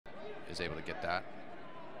is able to get that.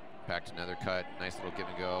 Back to another cut. Nice little give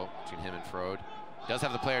and go between him and Frode. Does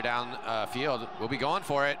have the player down field. Will be going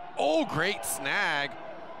for it. Oh, great snag.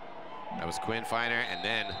 That was Quinn Finer, and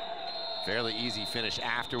then fairly easy finish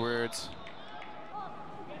afterwards.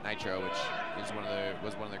 Nitro, which is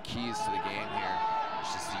was one of their keys to the game here.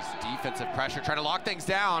 It's just these defensive pressure, trying to lock things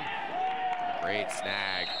down. Great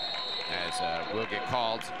snag as will get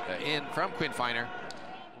called in from Quinn Finer.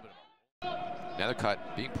 Another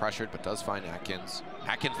cut, being pressured, but does find Atkins.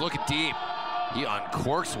 Atkins looking deep. He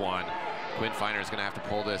uncorks one. Quinn Finer is going to have to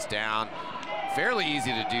pull this down. Fairly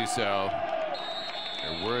easy to do so.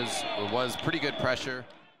 There was pretty good pressure.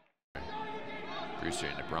 Brewster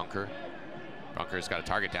into Brunker. Brunker's got a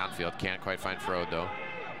target downfield. Can't quite find Frode, though.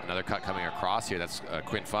 Another cut coming across here. That's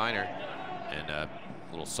Quinn Finer. And a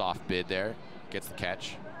little soft bid there. Gets the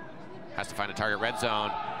catch. Has to find a target red zone.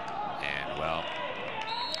 And, well,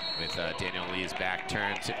 with Daniel Lee's back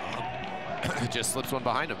turned, just slips one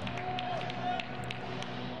behind him.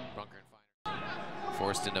 Brunker and Finer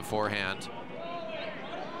forced into forehand,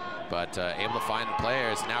 but able to find the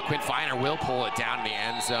players. Now Quinn Finer will pull it down in the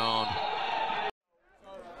end zone.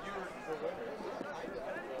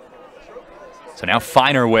 So now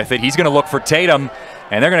Finer with it. He's going to look for Tatum,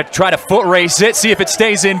 and they're going to try to foot race it, see if it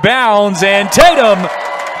stays in bounds, and Tatum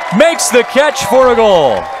makes the catch for a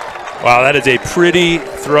goal. Wow, that is a pretty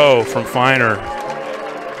throw from Finer.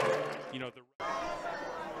 You know,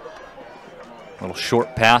 little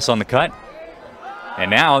short pass on the cut. And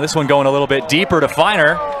now this one going a little bit deeper to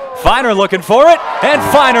Finer. Finer looking for it, and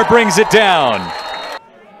Finer brings it down.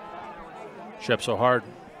 Shep so hard.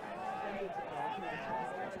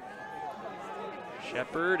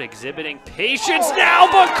 Shepard exhibiting patience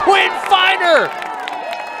now, but Quinn Finer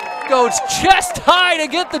goes chest high to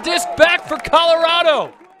get the disc back for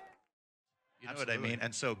Colorado. You know what I mean?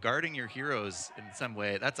 And so guarding your heroes in some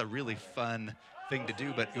way, that's a really fun thing to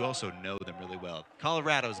do, but you also know them really well.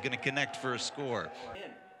 Colorado's going to connect for a score.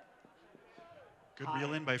 Good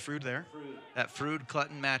reel in by Frood there. That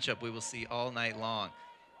Frood-Clutton matchup we will see all night long.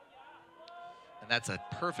 And that's a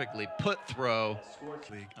perfectly put throw.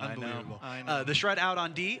 Unbelievable. I know. The shred out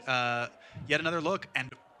on D. Yet another look.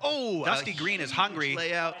 And oh, Dusty Green is hungry.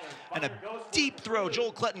 Layout and a deep throw.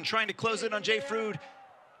 Joel Clutton trying to close in on Jay Frood.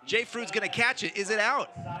 Jay Frood's going to catch it. Is it out?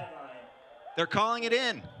 They're calling it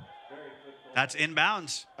in. That's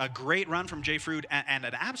inbounds. A great run from Jay Frood and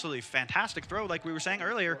an absolutely fantastic throw, like we were saying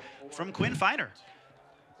earlier, from Quinn Finer.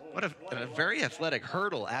 What a very athletic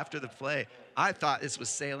hurdle after the play. I thought this was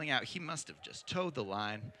sailing out. He must have just towed the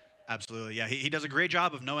line. Absolutely, yeah. He does a great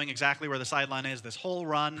job of knowing exactly where the sideline is. This whole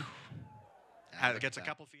run gets a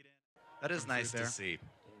couple feet in. That is nice to see.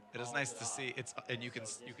 It is nice to see. And you can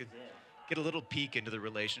get a little peek into the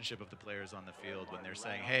relationship of the players on the field when they're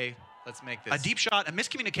saying, "Hey, let's make this." A deep shot, a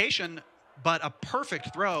miscommunication, but a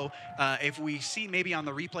perfect throw. If we see maybe on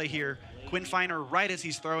the replay here, Quinn Finer, right as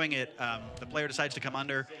he's throwing it, the player decides to come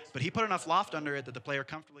under, but he put enough loft under it that the player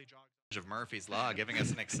comfortably jogged. Of Murphy's Law, giving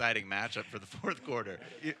us an exciting matchup for the fourth quarter.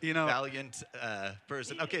 You know, valiant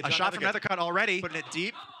person. Okay, a shot from Nethercutt already. Putting it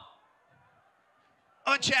deep.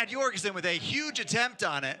 Oh, and Chad Jorgensen with a huge attempt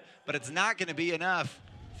on it, but it's not going to be enough.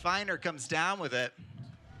 Finer comes down with it.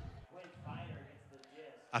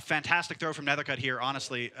 A fantastic throw from Nethercutt here,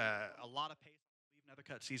 honestly. A lot of pace.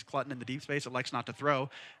 Nethercutt sees Clutton in the deep space. It likes not to throw.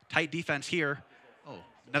 Tight defense here. Oh,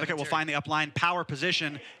 Nethercutt will find the upline power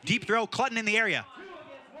position. Deep throw, Clutton in the area.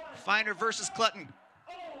 Finer versus Clutton.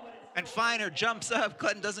 And Finer jumps up.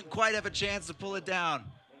 Clutton doesn't quite have a chance to pull it down.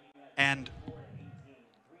 And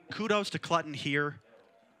kudos to Clutton here.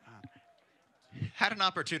 Had an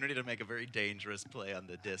opportunity to make a very dangerous play on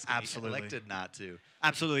the disc. Absolutely. He elected not to.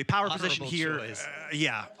 Absolutely. Power Honorable position here.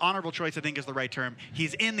 Yeah, honorable choice, I think, is the right term.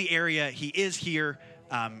 He's in the area. He is here.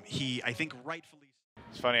 He, I think, rightfully.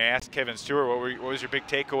 It's funny, I asked Kevin Stewart, what was your big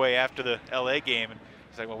takeaway after the LA game? And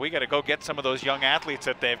he's like, well, we got to go get some of those young athletes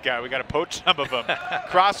that they've got. We got to poach some of them.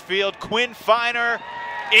 Crossfield, Quinn Finer,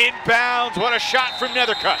 inbounds. What a shot from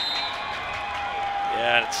Nethercutt.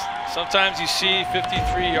 Yeah, sometimes you see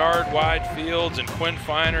 53-yard wide fields and Quinn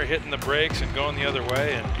Finer hitting the brakes and going the other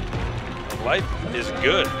way, and life is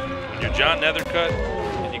good when you're John Nethercutt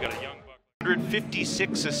and you got a young buck.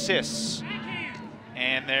 156 assists,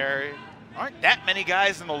 and there aren't that many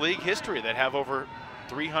guys in the league history that have over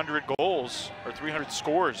 300 goals or 300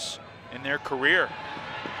 scores in their career.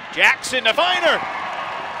 Jackson to Finer,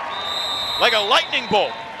 like a lightning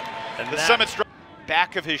bolt. And the Summit struck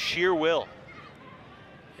back of his sheer will.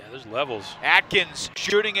 Yeah, there's levels. Atkins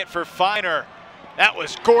shooting it for Finer. That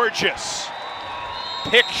was gorgeous.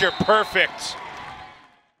 Picture perfect.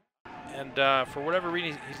 And for whatever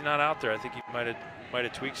reason, he's not out there. I think he might have might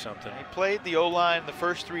have tweaked something. He played the O-line the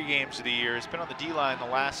first 3 games of the year. He's been on the D-line the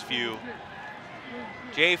last few.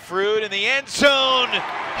 Jay Fruit in the end zone,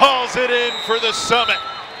 hauls it in for the Summit.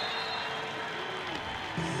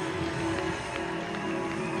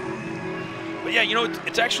 But yeah, you know,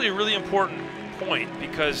 it's actually a really important point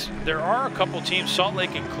because there are a couple teams, Salt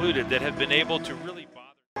Lake included, that have been able to really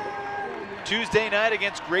bother. Tuesday night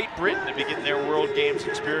against Great Britain to begin their World Games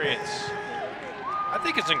experience. I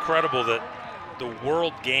think it's incredible that the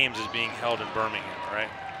World Games is being held in Birmingham, right?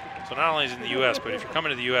 So not only is it in the U.S., but if you're coming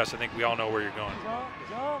to the U.S., I think we all know where you're going.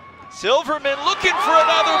 Silverman looking for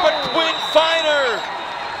another, but Quinn Finer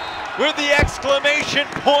with the exclamation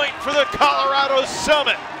point for the Colorado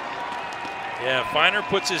Summit. Yeah, Finer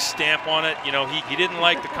puts his stamp on it. You know, he didn't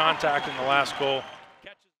like the contact in the last goal.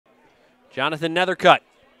 Jonathan Nethercutt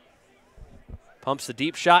pumps the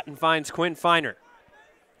deep shot and finds Quinn Finer.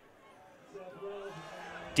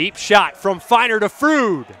 Deep shot from Finer to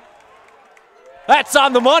Frood. That's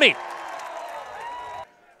on the money.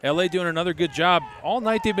 LA doing another good job. All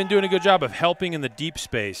night they've been doing a good job of helping in the deep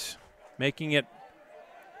space, making it.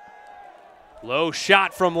 Low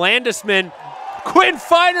shot from Landisman. Quinn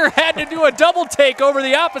Finer had to do a double take over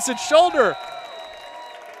the opposite shoulder.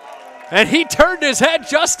 And he turned his head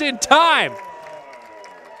just in time.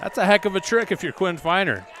 That's a heck of a trick if you're Quinn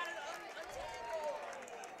Finer.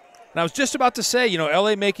 And I was just about to say, you know,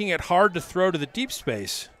 LA making it hard to throw to the deep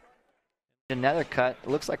space. Another cut. It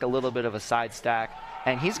looks like a little bit of a side stack.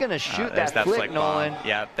 And he's going to shoot that flick, flick Nolan. Bomb.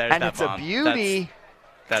 Yeah, there's and that it's bomb. a beauty.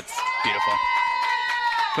 That's beautiful.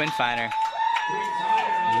 Quinn Finer.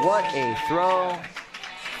 What a throw.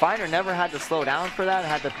 Finer never had to slow down for that.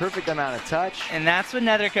 Had the perfect amount of touch. And that's what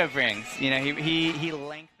Nethercutt brings. You know, he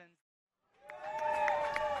lengthens.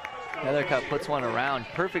 Nethercutt puts one around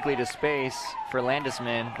perfectly to space for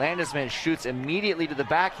Landisman. Landisman shoots immediately to the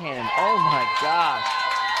backhand. Oh my gosh.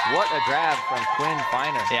 What a grab from Quinn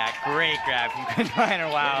Finer. Yeah, great grab from Quinn Finer.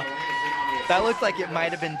 Wow. That looked like it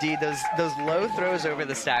might have been D. Those low throws over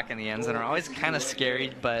the stack in the end zone are always kind of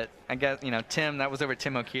scary, but I guess, you know, Tim, that was over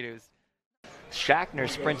Tim Okito's. Shackner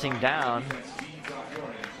sprinting down.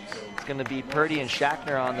 It's going to be Purdy and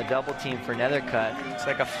Shackner on the double team for Nethercutt. It's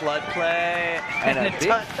like a flood play. And a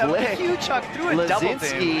big flick. Huge chuck through a double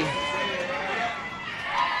team.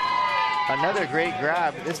 Another great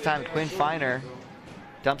grab. This time Quinn Finer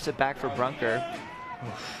dumps it back for Brunker.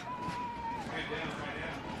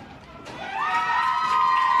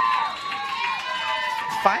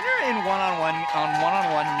 Finer in one-on-one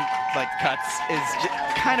like cuts is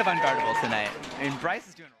kind of unguardable tonight. I mean, Bryce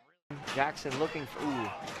is doing really. Jackson looking for. Ooh.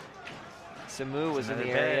 Samu was in the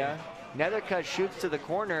area. Nethercutt shoots to the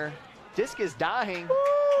corner. Disc is dying.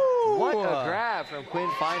 Ooh. What a grab from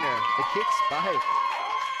Quinn Finer. The kick spike.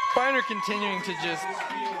 Finer continuing to just,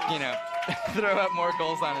 you know, throw up more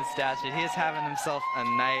goals on his stat sheet. He is having himself a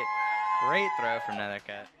night. Great throw from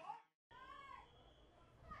Nethercutt.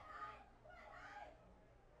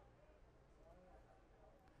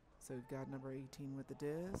 So we've got number 18 with the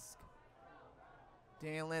disc.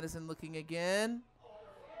 Daniel Landison looking again.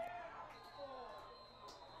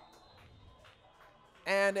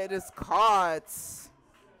 And it is caught.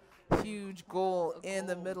 Huge goal in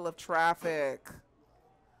the middle of traffic.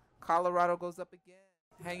 Colorado goes up again,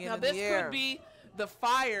 hanging in the air. Now this could be the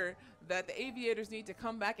fire that the Aviators need to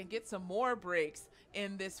come back and get some more breaks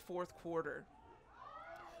in this fourth quarter.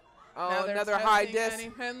 Oh, another high disc.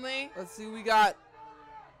 Let's see what we got.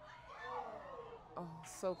 Oh,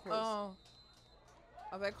 so close. Oh,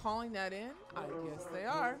 are they calling that in? I guess they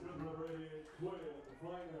are.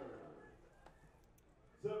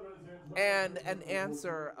 And an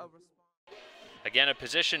answer. Again, a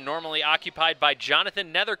position normally occupied by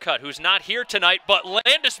Jonathan Nethercutt, who's not here tonight, but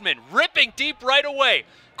Landisman ripping deep right away.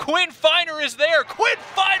 Quinn Finer is there. Quinn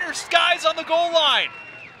Finer skies on the goal line.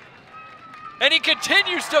 And he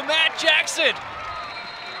continues to Matt Jackson.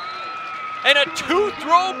 And a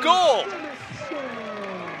two-throw goal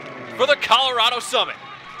for the Colorado Summit.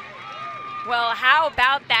 Well, how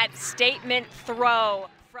about that statement throw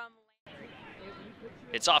from...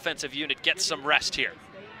 Its offensive unit gets some rest here.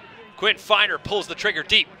 Quinn Finer pulls the trigger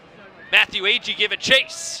deep. Matthew Agee giving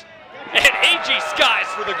chase. And Agee skies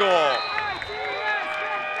for the goal.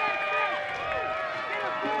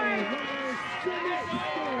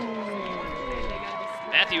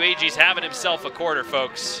 Matthew Agee's having himself a quarter,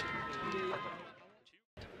 folks.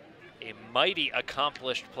 A mighty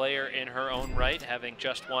accomplished player in her own right, having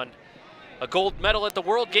just won a gold medal at the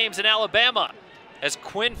World Games in Alabama, as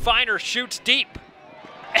Quinn Finer shoots deep.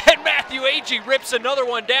 And Matthew Agee rips another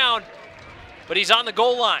one down, but he's on the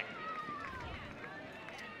goal line.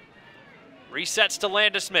 Resets to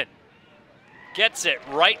Landisman. Gets it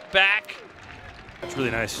right back. That's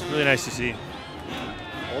really nice to see.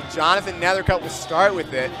 Well, Jonathan Nethercutt will start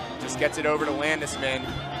with it. Just gets it over to Landisman.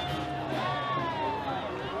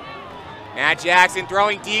 Matt Jackson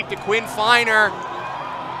throwing deep to Quinn Finer.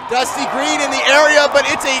 Dusty Green in the area, but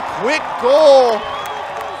it's a quick goal.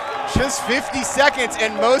 Just 50 seconds,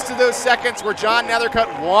 and most of those seconds were John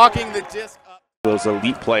Nethercutt walking the disc up. Those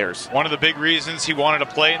elite players. One of the big reasons he wanted to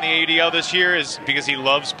play in the AUDL this year is because he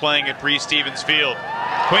loves playing at Breese-Stevens Field.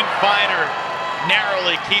 Quinn Finer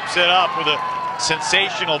narrowly keeps it up with a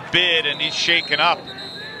sensational bid, and he's shaken up.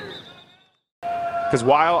 Because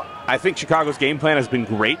while I think Chicago's game plan has been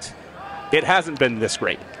great, it hasn't been this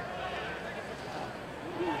great.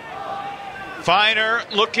 Finer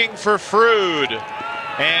looking for Frood,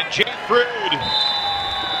 and Jake Frood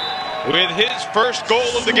with his first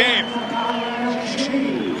goal of the game.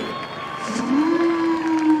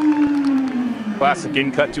 Classic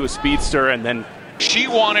in cut to a speedster, and then she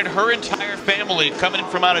wanted her entire family coming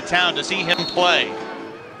from out of town to see him play.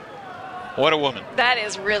 What a woman. That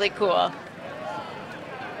is really cool.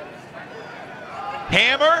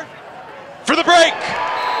 Hammer for the break.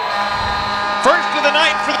 First of the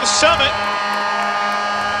night for the Summit.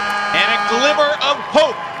 And a glimmer of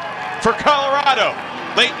hope for Colorado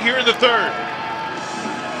late here in the third.